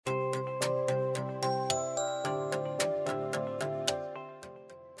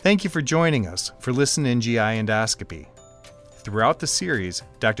Thank you for joining us for Listen in GI Endoscopy. Throughout the series,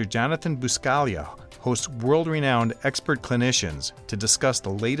 Dr. Jonathan Buscaglia hosts world-renowned expert clinicians to discuss the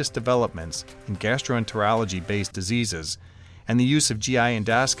latest developments in gastroenterology-based diseases and the use of GI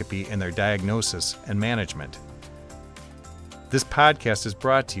endoscopy in their diagnosis and management. This podcast is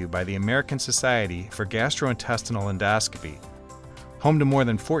brought to you by the American Society for Gastrointestinal Endoscopy, home to more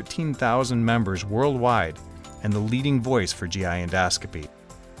than 14,000 members worldwide and the leading voice for GI endoscopy.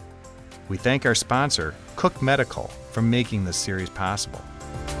 We thank our sponsor, Cook Medical, for making this series possible.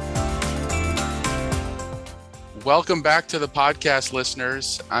 Welcome back to the podcast,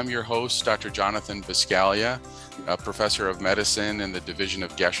 listeners. I'm your host, Dr. Jonathan Buscaglia, a professor of medicine in the Division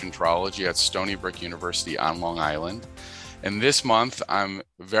of Gastroenterology at Stony Brook University on Long Island. And this month, I'm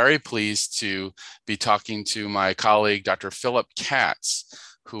very pleased to be talking to my colleague, Dr. Philip Katz,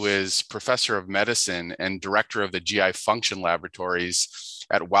 who is professor of medicine and director of the GI Function Laboratories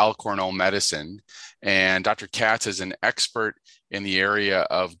at Weill Cornell Medicine. And Dr. Katz is an expert in the area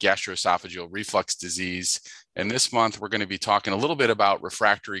of gastroesophageal reflux disease. And this month, we're going to be talking a little bit about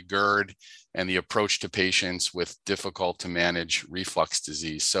refractory GERD and the approach to patients with difficult to manage reflux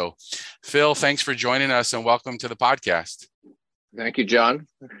disease. So, Phil, thanks for joining us and welcome to the podcast. Thank you, John.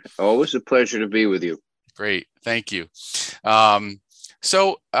 Always a pleasure to be with you. Great. Thank you.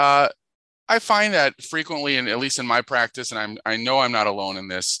 I find that frequently, and at least in my practice, and I know I'm not alone in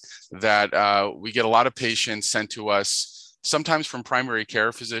this, that we get a lot of patients sent to us, sometimes from primary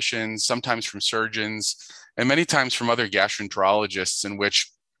care physicians, sometimes from surgeons, and many times from other gastroenterologists, in which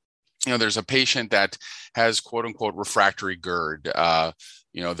there's a patient that has quote unquote refractory GERD.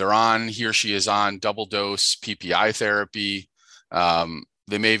 He or she is on double dose PPI therapy.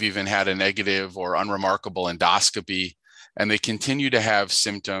 They may have even had a negative or unremarkable endoscopy, and they continue to have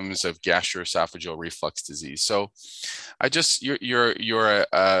symptoms of gastroesophageal reflux disease. So you're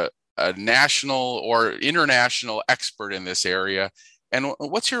a national or international expert in this area. And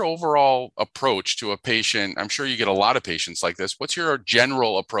what's your overall approach to a patient? I'm sure you get a lot of patients like this. What's your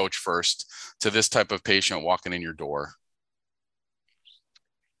general approach first to this type of patient walking in your door?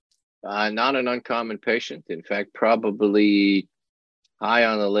 Not an uncommon patient. In fact, probably high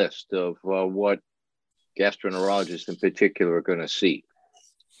on the list of what gastroenterologists in particular are going to see.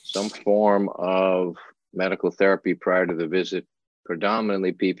 Some form of medical therapy prior to the visit,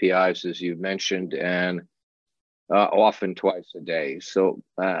 predominantly PPIs, as you've mentioned, and often twice a day. So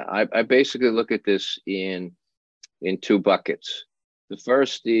I basically look at this in two buckets. The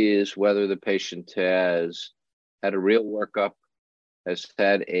first is whether the patient has had a real workup, has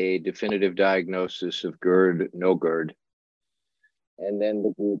had a definitive diagnosis of GERD, no GERD. And then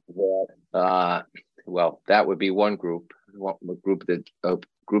the group that, that would be one group, a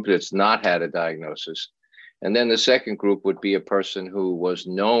group that's not had a diagnosis. And then the second group would be a person who was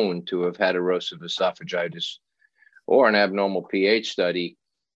known to have had erosive esophagitis or an abnormal pH study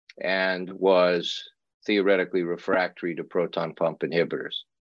and was theoretically refractory to proton pump inhibitors.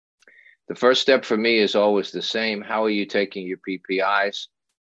 The first step for me is always the same. How are you taking your PPIs?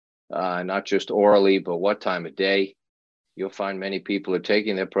 Not just orally, but what time of day? You'll find many people are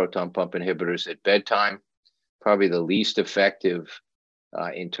taking their proton pump inhibitors at bedtime, probably the least effective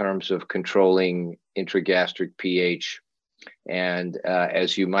in terms of controlling intragastric pH. And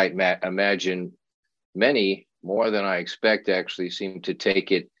as you might imagine, many, more than I expect, actually seem to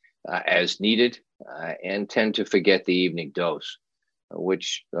take it as needed and tend to forget the evening dose,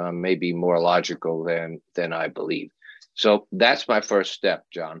 which may be more logical than I believe. So that's my first step,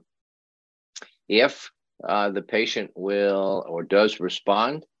 John. If the patient will or does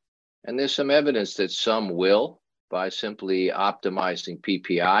respond, and there's some evidence that some will by simply optimizing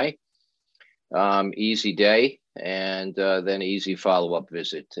PPI, easy day, and then easy follow-up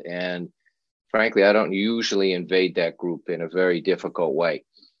visit. And frankly, I don't usually invade that group in a very difficult way,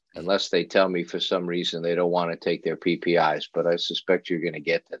 unless they tell me for some reason they don't want to take their PPIs, but I suspect you're going to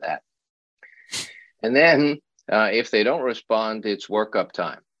get to that. And then if they don't respond, it's workup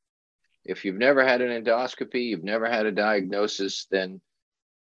time. If you've never had an endoscopy, you've never had a diagnosis, then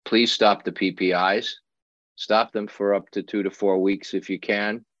please stop the PPIs. Stop them for up to 2 to 4 weeks if you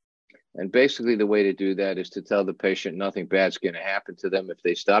can. And basically the way to do that is to tell the patient nothing bad's going to happen to them if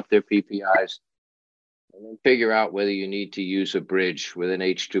they stop their PPIs, and then figure out whether you need to use a bridge with an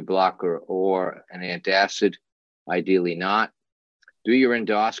H2 blocker or an antacid, ideally not. Do your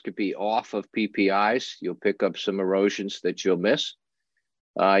endoscopy off of PPIs. You'll pick up some erosions that you'll miss.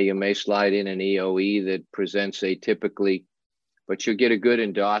 You may slide in an EOE that presents atypically, but you'll get a good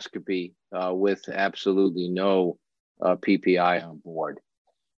endoscopy with absolutely no PPI on board.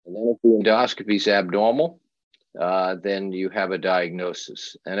 And then if the endoscopy is abnormal, then you have a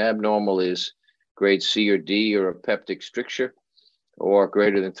diagnosis. And abnormal is grade C or D, or a peptic stricture, or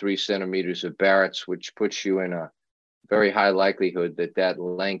greater than 3 centimeters of Barrett's, which puts you in a very high likelihood that that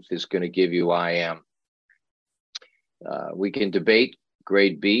length is going to give you IM. We can debate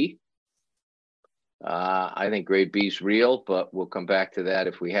grade B. I think grade B is real, but we'll come back to that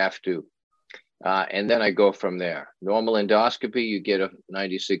if we have to. And then I go from there. Normal endoscopy, you get a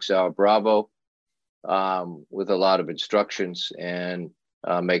 96-hour Bravo with a lot of instructions, and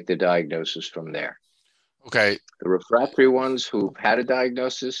make the diagnosis from there. Okay. The refractory ones who've had a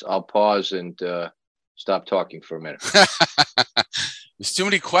diagnosis, I'll pause and stop talking for a minute. There's too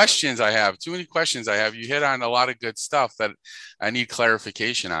many questions I have. You hit on a lot of good stuff that I need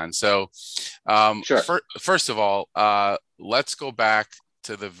clarification on. So Sure. First of all, let's go back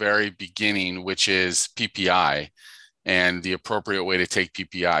to the very beginning, which is PPI and the appropriate way to take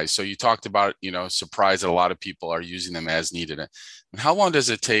PPI. So you talked about, surprise that a lot of people are using them as needed. And how long does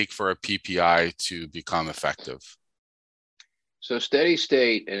it take for a PPI to become effective? So steady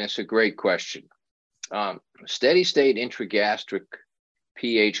state, and it's a great question. Steady state intragastric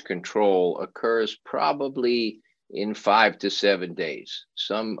pH control occurs probably in 5 to 7 days.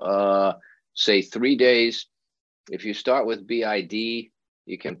 Some say 3 days. If you start with BID,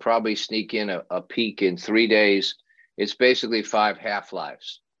 you can probably sneak in a peak in 3 days. It's basically 5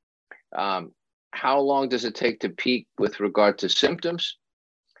 half-lives. How long does it take to peak with regard to symptoms?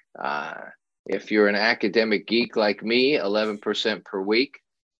 If you're an academic geek like me, 11% per week,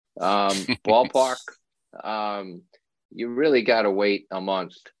 ballpark. You really got to wait a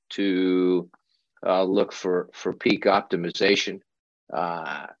month to look for peak optimization.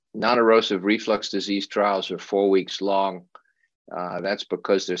 Non-erosive reflux disease trials are 4 weeks long. That's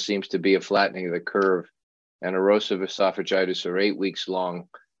because there seems to be a flattening of the curve. And erosive esophagitis are 8 weeks long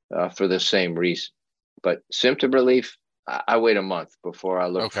for the same reason. But symptom relief, I wait a month before I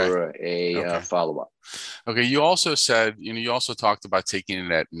look for a follow-up. Okay. You also said, you also talked about taking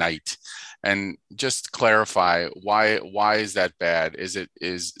it at night, and just clarify why is that bad?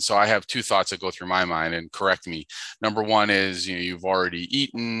 So I have 2 thoughts that go through my mind, and correct me. Number one is, you've already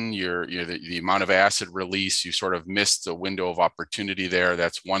eaten, the amount of acid release, you sort of missed the window of opportunity there.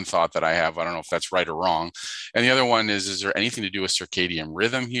 That's one thought that I have. I don't know if that's right or wrong. And the other one is there anything to do with circadian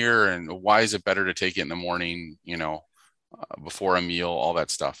rhythm here? And why is it better to take it in the morning, before a meal, all that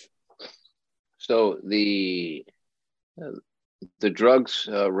stuff? So the drugs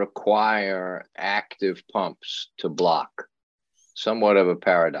require active pumps to block, somewhat of a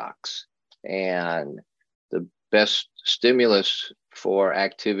paradox. And the best stimulus for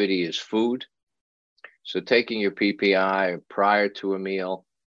activity is food. So taking your PPI prior to a meal,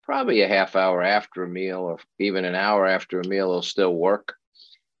 probably a half hour after a meal, or even an hour after a meal, will still work.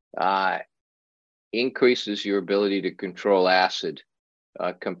 Increases your ability to control acid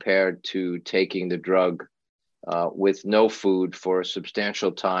compared to taking the drug with no food for a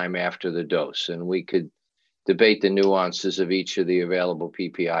substantial time after the dose. And we could debate the nuances of each of the available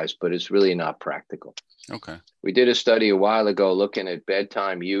PPIs, but it's really not practical. Okay. We did a study a while ago looking at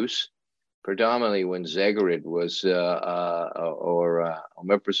bedtime use, predominantly when Zegerid was, or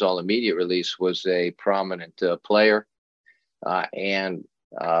omeprazole immediate release was a prominent player. And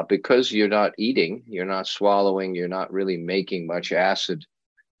because you're not eating, you're not swallowing, you're not really making much acid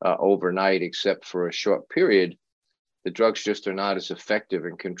overnight, except for a short period, the drugs just are not as effective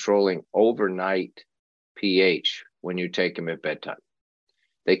in controlling overnight pH when you take them at bedtime.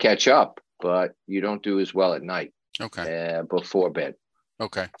 They catch up, but you don't do as well at night. Okay. Before bed.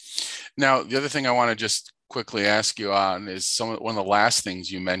 Okay. Now, the other thing I want to just quickly ask you on is one of the last things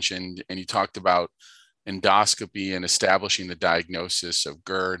you mentioned, and you talked about endoscopy and establishing the diagnosis of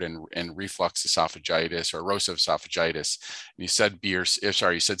GERD and reflux esophagitis or erosive esophagitis. And you said you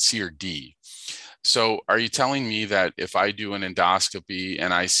said C or D. So are you telling me that if I do an endoscopy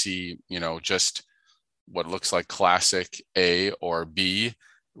and I see, just what looks like classic A or B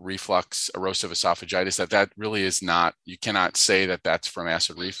reflux erosive esophagitis, that really is not, you cannot say that that's from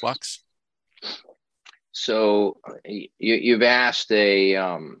acid reflux? So you've asked a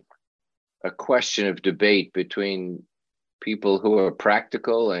question of debate between people who are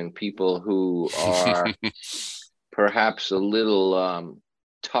practical and people who are perhaps a little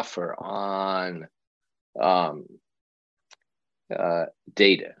tougher on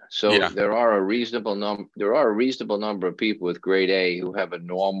data. So yeah. There are a reasonable number of people with grade A who have a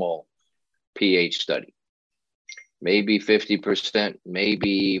normal pH study. Maybe 50%,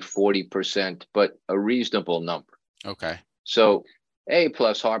 maybe 40%, but a reasonable number. Okay. So A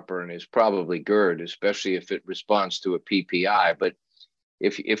plus heartburn is probably GERD, especially if it responds to a PPI. But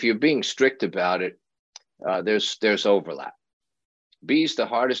if you're being strict about it, there's overlap. B is the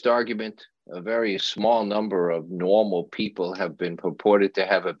hardest argument. A very small number of normal people have been purported to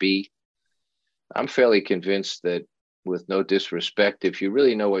have a B. I'm fairly convinced that, with no disrespect, if you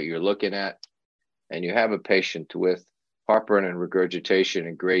really know what you're looking at and you have a patient with heartburn and regurgitation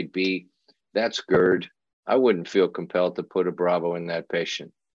in grade B, that's GERD. I wouldn't feel compelled to put a Bravo in that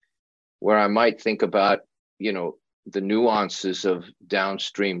patient. Where I might think about, the nuances of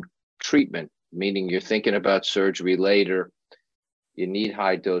downstream treatment, meaning you're thinking about surgery later, you need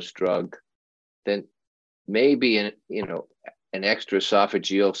high dose drug, then maybe an extra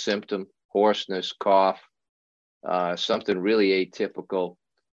esophageal symptom, hoarseness, cough, something really atypical,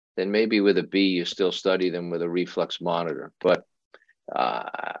 then maybe with a B, you still study them with a reflux monitor. But,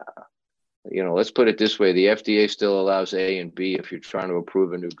 let's put it this way. The FDA still allows A and B if you're trying to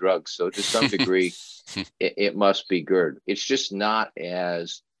approve a new drug. So to some degree, it must be GERD. It's just not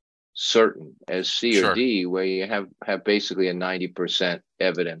as certain as C or Sure. D, where you have basically a 90%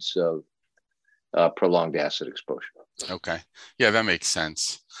 evidence of prolonged acid exposure. Okay. Yeah, that makes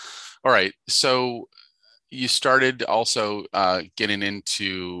sense. All right. So you started also getting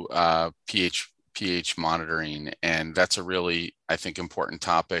into pH monitoring, and that's a really, I think, important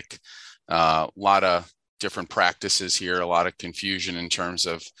topic. A lot of different practices here, a lot of confusion in terms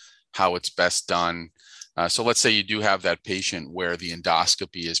of how it's best done. So let's say you do have that patient where the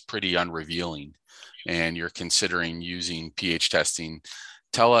endoscopy is pretty unrevealing and you're considering using pH testing.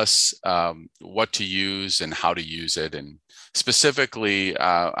 Tell us what to use and how to use it. And specifically,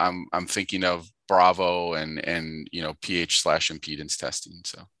 I'm thinking of Bravo and pH/impedance testing.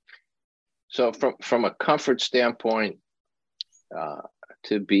 So from a comfort standpoint,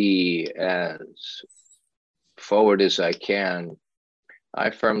 to be as forward as I can,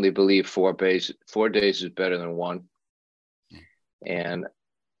 I firmly believe 4 days is better than 1. And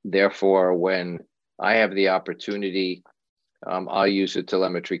therefore, when I have the opportunity, I'll use a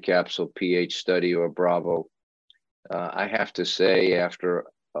telemetry capsule, pH study, or Bravo. I have to say, after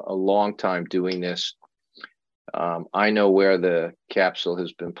a long time doing this, I know where the capsule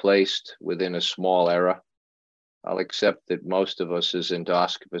has been placed within a small error. I'll accept that most of us as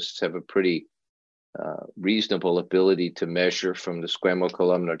endoscopists have a pretty reasonable ability to measure from the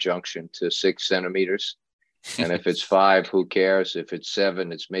squamocolumnar junction to 6 centimeters. And if it's 5, who cares? If it's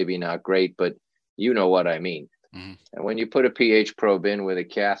 7, it's maybe not great, but you know what I mean. Mm-hmm. And when you put a pH probe in with a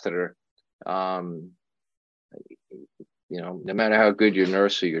catheter, no matter how good your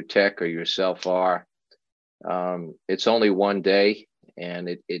nurse or your tech or yourself are, it's only 1 day, and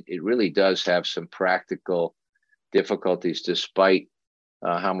it really does have some practical difficulties, despite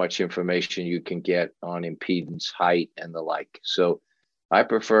how much information you can get on impedance, height, and the like. So I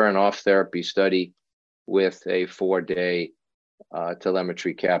prefer an off-therapy study with a 4-day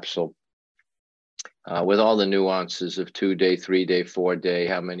telemetry capsule with all the nuances of 2-day, 3-day, 4-day,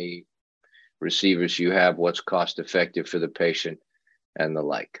 how many receivers you have, what's cost effective for the patient, and the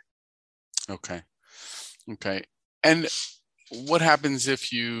like. Okay. And what happens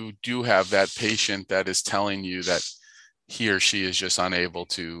if you do have that patient that is telling you that he or she is just unable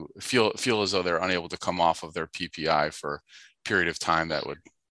to feel as though they're unable to come off of their PPI for a period of time that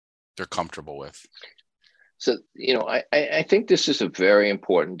they're comfortable with? So, I think this is a very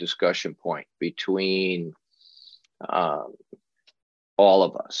important discussion point between all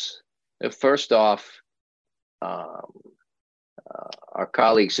of us. First off, our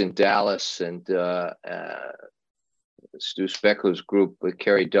colleagues in Dallas and Stu Speckler's group with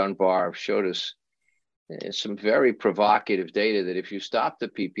Kerry Dunbar have showed us some very provocative data that if you stop the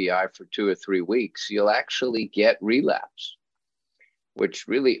PPI for 2 or 3 weeks, you'll actually get relapse, which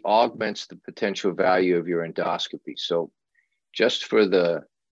really augments the potential value of your endoscopy. So just for the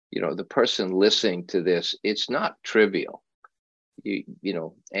person listening to this, it's not trivial.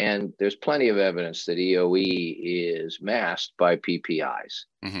 And there's plenty of evidence that EOE is masked by PPIs.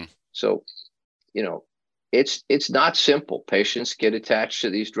 Mm-hmm. So, it's not simple. Patients get attached to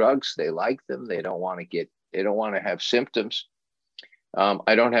these drugs. They like them. They don't want to have symptoms.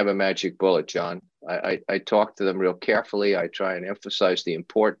 I don't have a magic bullet, John. I talk to them real carefully. I try and emphasize the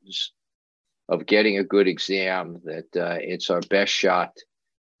importance of getting a good exam, that it's our best shot.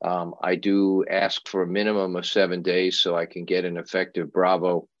 I do ask for a minimum of 7 days so I can get an effective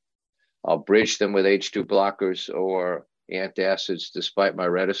Bravo. I'll bridge them with H2 blockers or antacids, despite my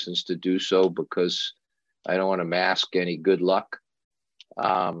reticence to do so, because I don't want to mask any good luck.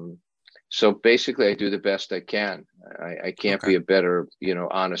 So basically, I do the best I can. I can't be a better,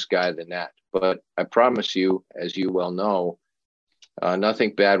 honest guy than that. But I promise you, as you well know,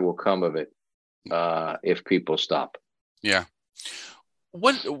 nothing bad will come of it if people stop. Yeah.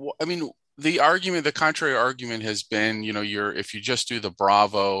 the contrary argument has been, if you just do the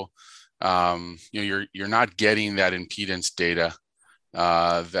Bravo, you're not getting that impedance data.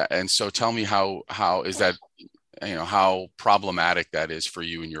 And so tell me how is that, how problematic that is for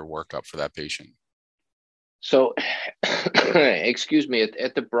you in your workup for that patient. So, excuse me,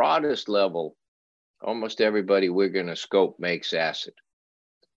 at the broadest level, almost everybody we're going to scope makes acid.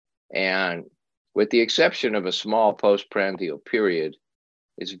 And with the exception of a small postprandial period,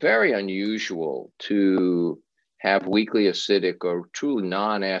 it's very unusual to have weakly acidic or true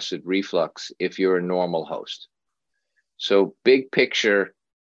non-acid reflux if you're a normal host. So big picture,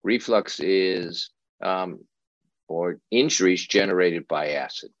 reflux is, or injuries generated by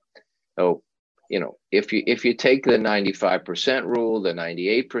acid. So, if you take the 95% rule, the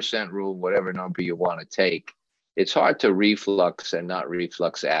 98% rule, whatever number you want to take, it's hard to reflux and not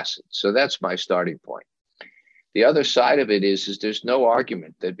reflux acid. So that's my starting point. The other side of it is there's no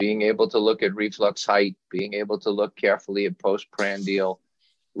argument that being able to look at reflux height, being able to look carefully at postprandial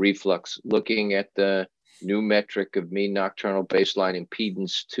reflux, looking at the new metric of mean nocturnal baseline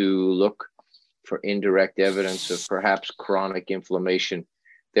impedance to look for indirect evidence of perhaps chronic inflammation,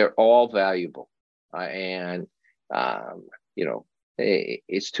 they're all valuable.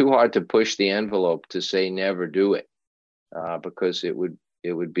 It's too hard to push the envelope to say never do it, because it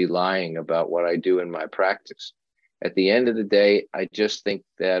would be lying about what I do in my practice. At the end of the day, I just think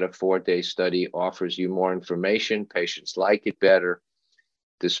that a 4-day study offers you more information. Patients like it better.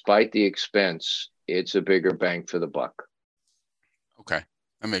 Despite the expense, it's a bigger bang for the buck. Okay,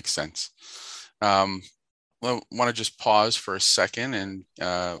 that makes sense. Well, I want to just pause for a second and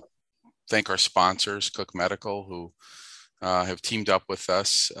thank our sponsors, Cook Medical, who have teamed up with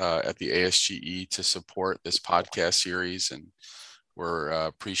us at the ASGE to support this podcast series. And we're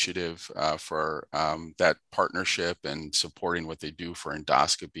appreciative for that partnership and supporting what they do for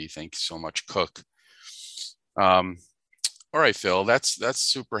endoscopy. Thank you so much, Cook. All right, Phil, that's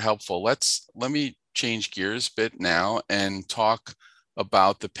super helpful. Let me change gears a bit now and talk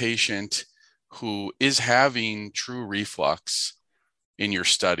about the patient who is having true reflux in your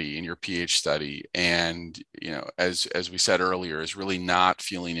study, in your PH study, and as we said earlier, is really not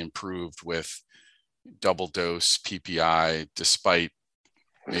feeling improved with double dose PPI, despite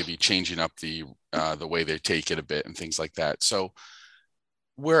maybe changing up the way they take it a bit and things like that. So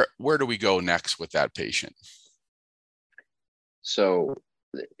where do we go next with that patient? So,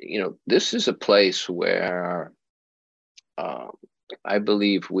 this is a place where I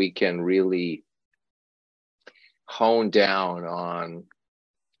believe we can really hone down on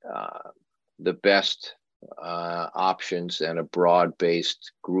the best options and a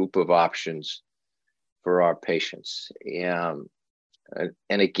broad-based group of options for our patients. And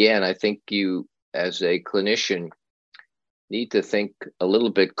again, I think you, as a clinician, need to think a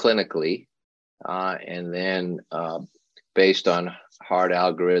little bit clinically, and then based on hard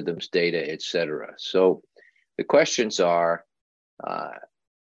algorithms, data, et cetera. So the questions are,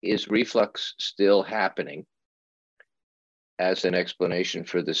 is reflux still happening as an explanation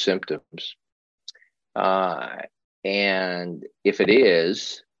for the symptoms? And if it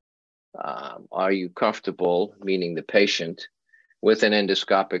is, are you comfortable, meaning the patient, with an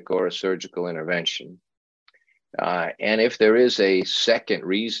endoscopic or a surgical intervention? And if there is a second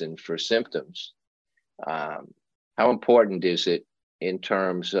reason for symptoms, how important is it in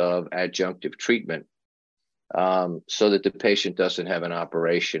terms of adjunctive treatment, so that the patient doesn't have an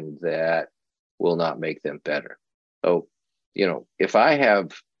operation that will not make them better? So, if I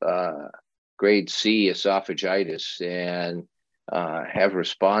have grade C esophagitis and have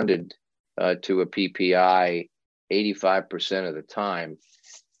responded to a PPI 85% of the time,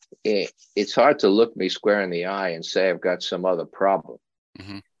 it's hard to look me square in the eye and say I've got some other problem.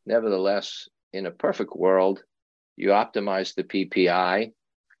 Mm-hmm. Nevertheless, in a perfect world, you optimize the PPI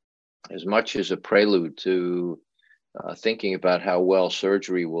as much as a prelude to thinking about how well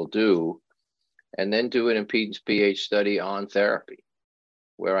surgery will do, and then do an impedance pH study on therapy,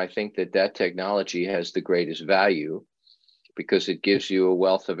 where I think that technology has the greatest value because it gives you a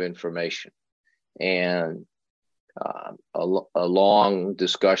wealth of information. And a long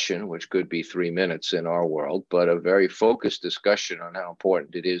discussion, which could be 3 minutes in our world, but a very focused discussion on how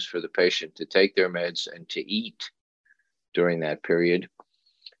important it is for the patient to take their meds and to eat during that period.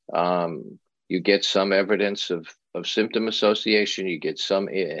 You get some evidence of symptom association. You get some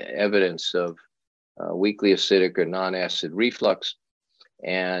evidence of weakly acidic or non-acid reflux.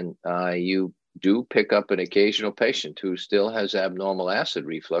 And you do pick up an occasional patient who still has abnormal acid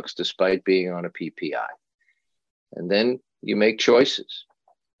reflux despite being on a PPI. And then you make choices.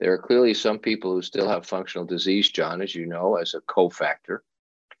 There are clearly some people who still have functional disease, John, as you know, as a cofactor.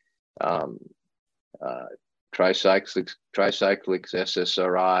 um, tricyclics,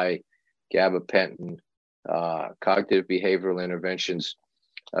 SSRI, gabapentin, cognitive behavioral interventions.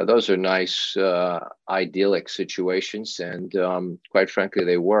 Those are nice, idyllic situations, and quite frankly,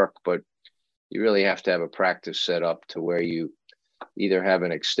 they work. But you really have to have a practice set up to where you either have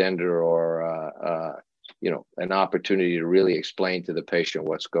an extender or an opportunity to really explain to the patient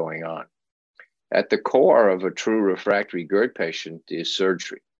what's going on. At the core of a true refractory GERD patient is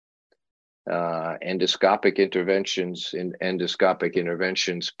surgery. Endoscopic interventions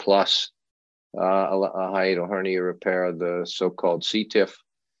plus a hiatal hernia repair, the so-called CTIF,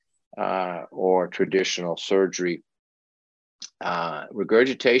 or traditional surgery.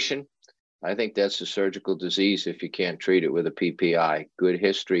 Regurgitation, I think that's a surgical disease if you can't treat it with a PPI. Good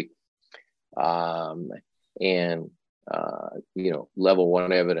history, and level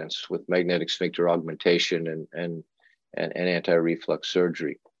 1 evidence with magnetic sphincter augmentation and anti-reflux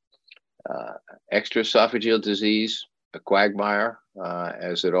surgery. Extraesophageal disease, a quagmire,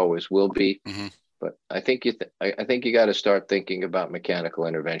 as it always will be. Mm-hmm. But I think you got to start thinking about mechanical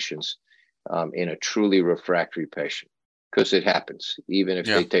interventions in a truly refractory patient, because it happens even if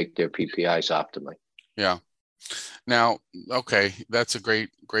they take their PPIs optimally. Yeah. Now, okay, that's a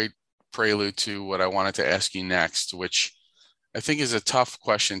great prelude to what I wanted to ask you next, which I think is a tough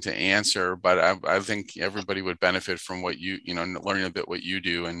question to answer, but I think everybody would benefit from what learning a bit what you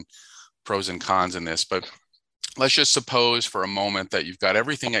do and pros and cons in this. But let's just suppose for a moment that you've got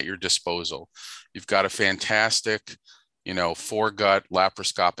everything at your disposal. You've got a fantastic, foregut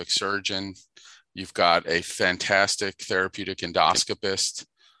laparoscopic surgeon. You've got a fantastic therapeutic endoscopist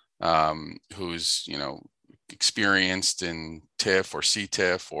who's, experienced in TIF or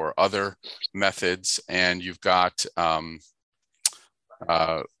CTIF or other methods. And you've got,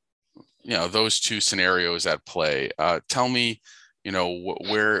 those two scenarios at play. Tell me,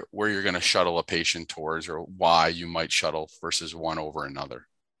 where you're going to shuttle a patient towards, or why you might shuttle versus one over another.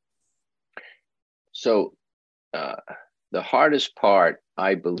 So the hardest part,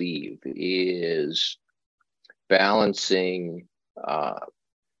 I believe, is balancing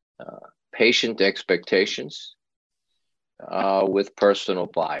patient expectations with personal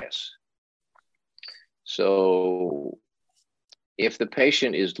bias. So if the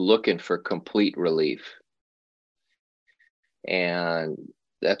patient is looking for complete relief, and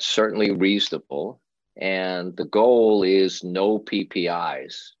that's certainly reasonable, and the goal is no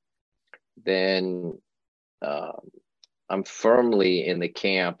PPIs, then I'm firmly in the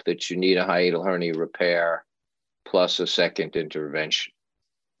camp that you need a hiatal hernia repair plus a second intervention,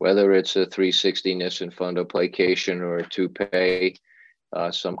 whether it's a 360 Nissen fundoplication or a toupee,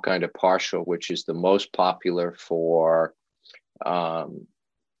 some kind of partial, which is the most popular for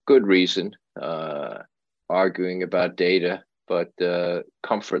good reason, arguing about data, but the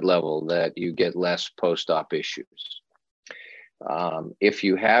comfort level that you get less post-op issues. If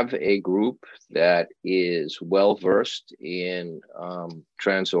you have a group that is well-versed in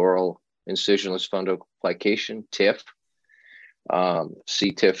transoral incisionless fundoplication, TIF,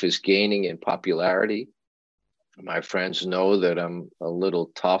 CTIF is gaining in popularity. My friends know that I'm a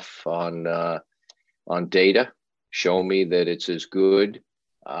little tough on data. Show me that it's as good,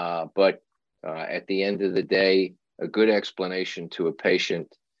 but at the end of the day, a good explanation to a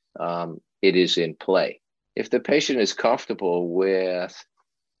patient, it is in play. If the patient is comfortable with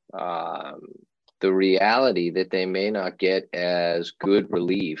the reality that they may not get as good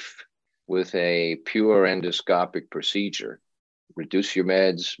relief with a pure endoscopic procedure, reduce your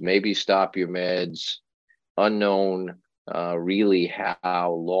meds, maybe stop your meds, unknown really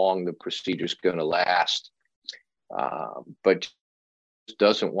how long the procedure is going to last, but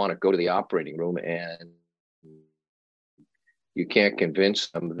doesn't want to go to the operating room, and you can't convince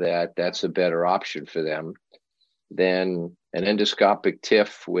them that that's a better option for them, then an endoscopic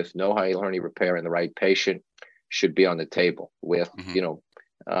TIF with no hiatal hernia repair in the right patient should be on the table with,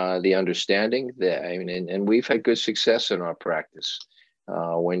 the understanding that, and we've had good success in our practice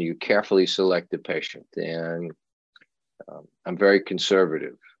when you carefully select the patient. And I'm very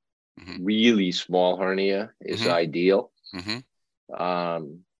conservative. Mm-hmm. Really small hernia is ideal,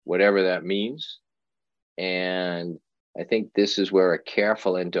 whatever that means. And I think this is where a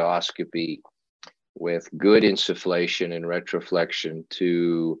careful endoscopy with good insufflation and retroflexion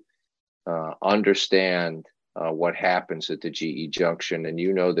to understand what happens at the GE junction. And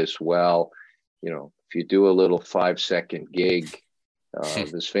you know this well, if you do a little 5-second gig,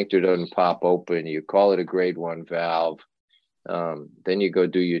 the sphincter doesn't pop open, you call it a grade 1 valve. Then you go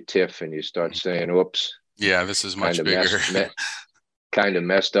do your TIF and you start saying, oops. Yeah, this is much bigger. Kind of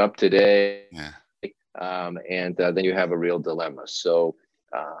messed up today. Yeah. And then you have a real dilemma. So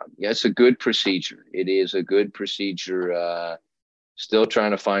Yeah, it's a good procedure. It is a good procedure. Still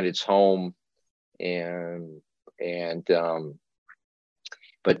trying to find its home,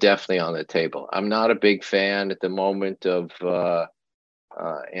 but definitely on the table. I'm not a big fan at the moment of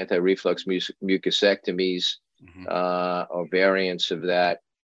anti-reflux mucosectomies or variants of that.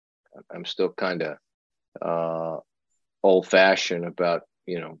 I'm still kind of old-fashioned about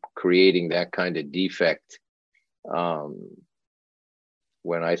creating that kind of defect.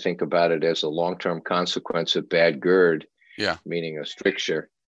 When I think about it as a long-term consequence of bad GERD, meaning a stricture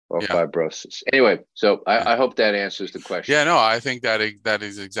or fibrosis. Anyway, so I hope that answers the question. Yeah, no, I think that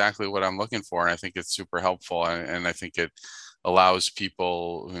is exactly what I'm looking for. And I think it's super helpful. And I think it allows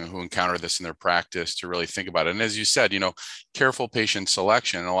people who encounter this in their practice to really think about it. And as you said, careful patient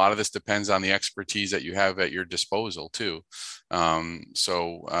selection. A lot of this depends on the expertise that you have at your disposal too.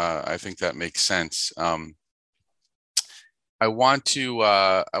 So I think that makes sense. I want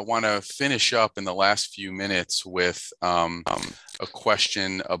to finish up in the last few minutes with a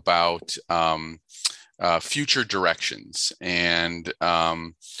question about future directions. And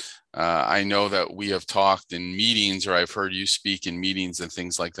I know that we have talked in meetings, or I've heard you speak in meetings and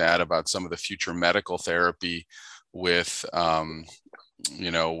things like that about some of the future medical therapy with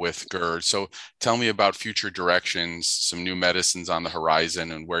with GERD. So tell me about future directions, some new medicines on the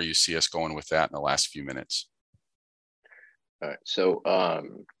horizon, and where you see us going with that in the last few minutes. All right. So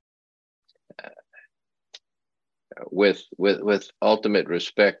with ultimate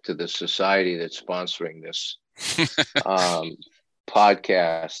respect to the society that's sponsoring this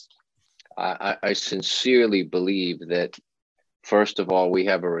podcast, I sincerely believe that, first of all, we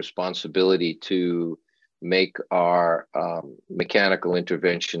have a responsibility to make our mechanical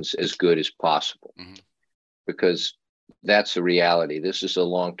interventions as good as possible, because that's a reality. This is a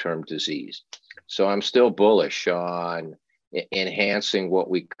long-term disease. So I'm still bullish on enhancing what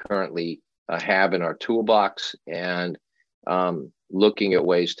we currently have in our toolbox and looking at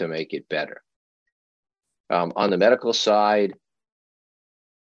ways to make it better. On the medical side,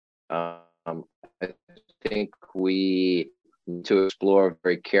 I think we need to explore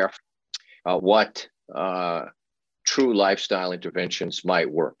very carefully what true lifestyle interventions might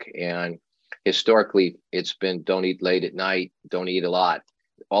work. And historically, it's been don't eat late at night, don't eat a lot.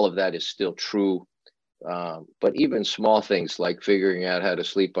 All of that is still true. But even small things like figuring out how to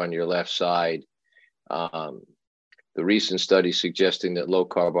sleep on your left side, the recent study suggesting that low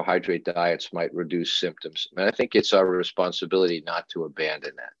carbohydrate diets might reduce symptoms. And I think it's our responsibility not to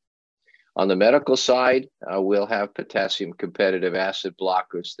abandon that. On the medical side, we'll have potassium competitive acid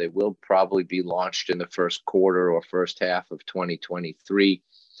blockers. They will probably be launched in the first quarter or first half of 2023.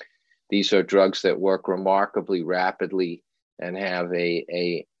 These are drugs that work remarkably rapidly and have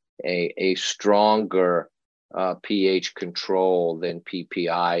a stronger pH control than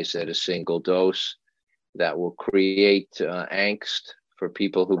PPIs at a single dose that will create angst for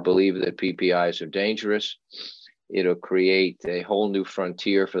people who believe that PPIs are dangerous. It'll create a whole new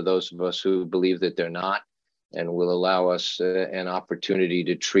frontier for those of us who believe that they're not, and will allow us an opportunity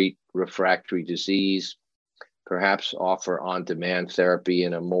to treat refractory disease, perhaps offer on-demand therapy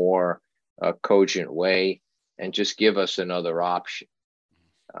in a more cogent way, and just give us another option.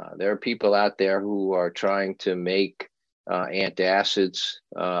 There are people out there who are trying to make antacids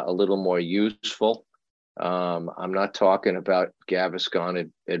a little more useful. I'm not talking about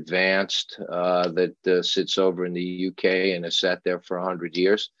Gaviscon Advanced that sits over in the UK and has sat there for 100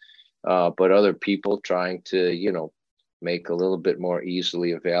 years, but other people trying to, make a little bit more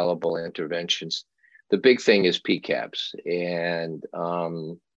easily available interventions. The big thing is PCABs, and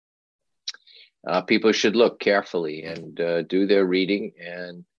people should look carefully and do their reading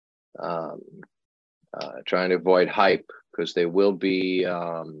and try and avoid hype, because they will be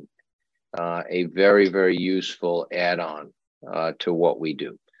a very, very useful add-on to what we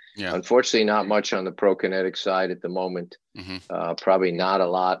do. Yeah. Unfortunately, not much on the prokinetic side at the moment. Probably not a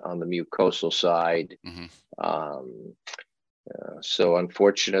lot on the mucosal side. So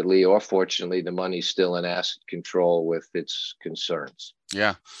unfortunately or fortunately, the money's still in acid control with its concerns.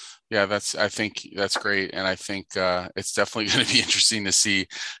 Yeah. I think that's great. And I think it's definitely going to be interesting to see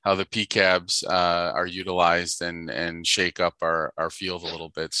how the PCABs are utilized and shake up our field a little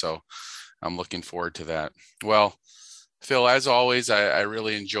bit. So I'm looking forward to that. Well, Phil, as always, I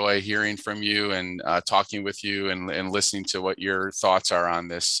really enjoy hearing from you and talking with you and listening to what your thoughts are on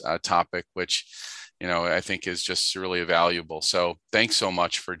this topic, which, I think is just really valuable. So thanks so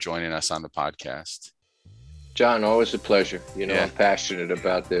much for joining us on the podcast. John, always a pleasure. I'm passionate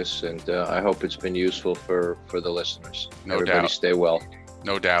about this, and I hope it's been useful for the listeners. No doubt. Stay well.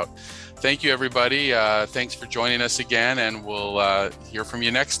 No doubt. Thank you, everybody. Thanks for joining us again, and we'll hear from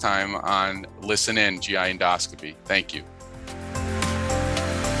you next time on Listen In GI Endoscopy. Thank you.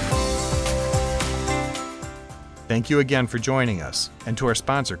 Thank you again for joining us, and to our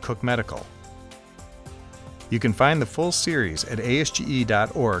sponsor, Cook Medical. You can find the full series at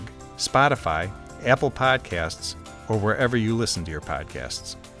asge.org, Spotify, Apple Podcasts, or wherever you listen to your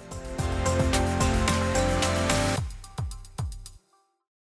podcasts.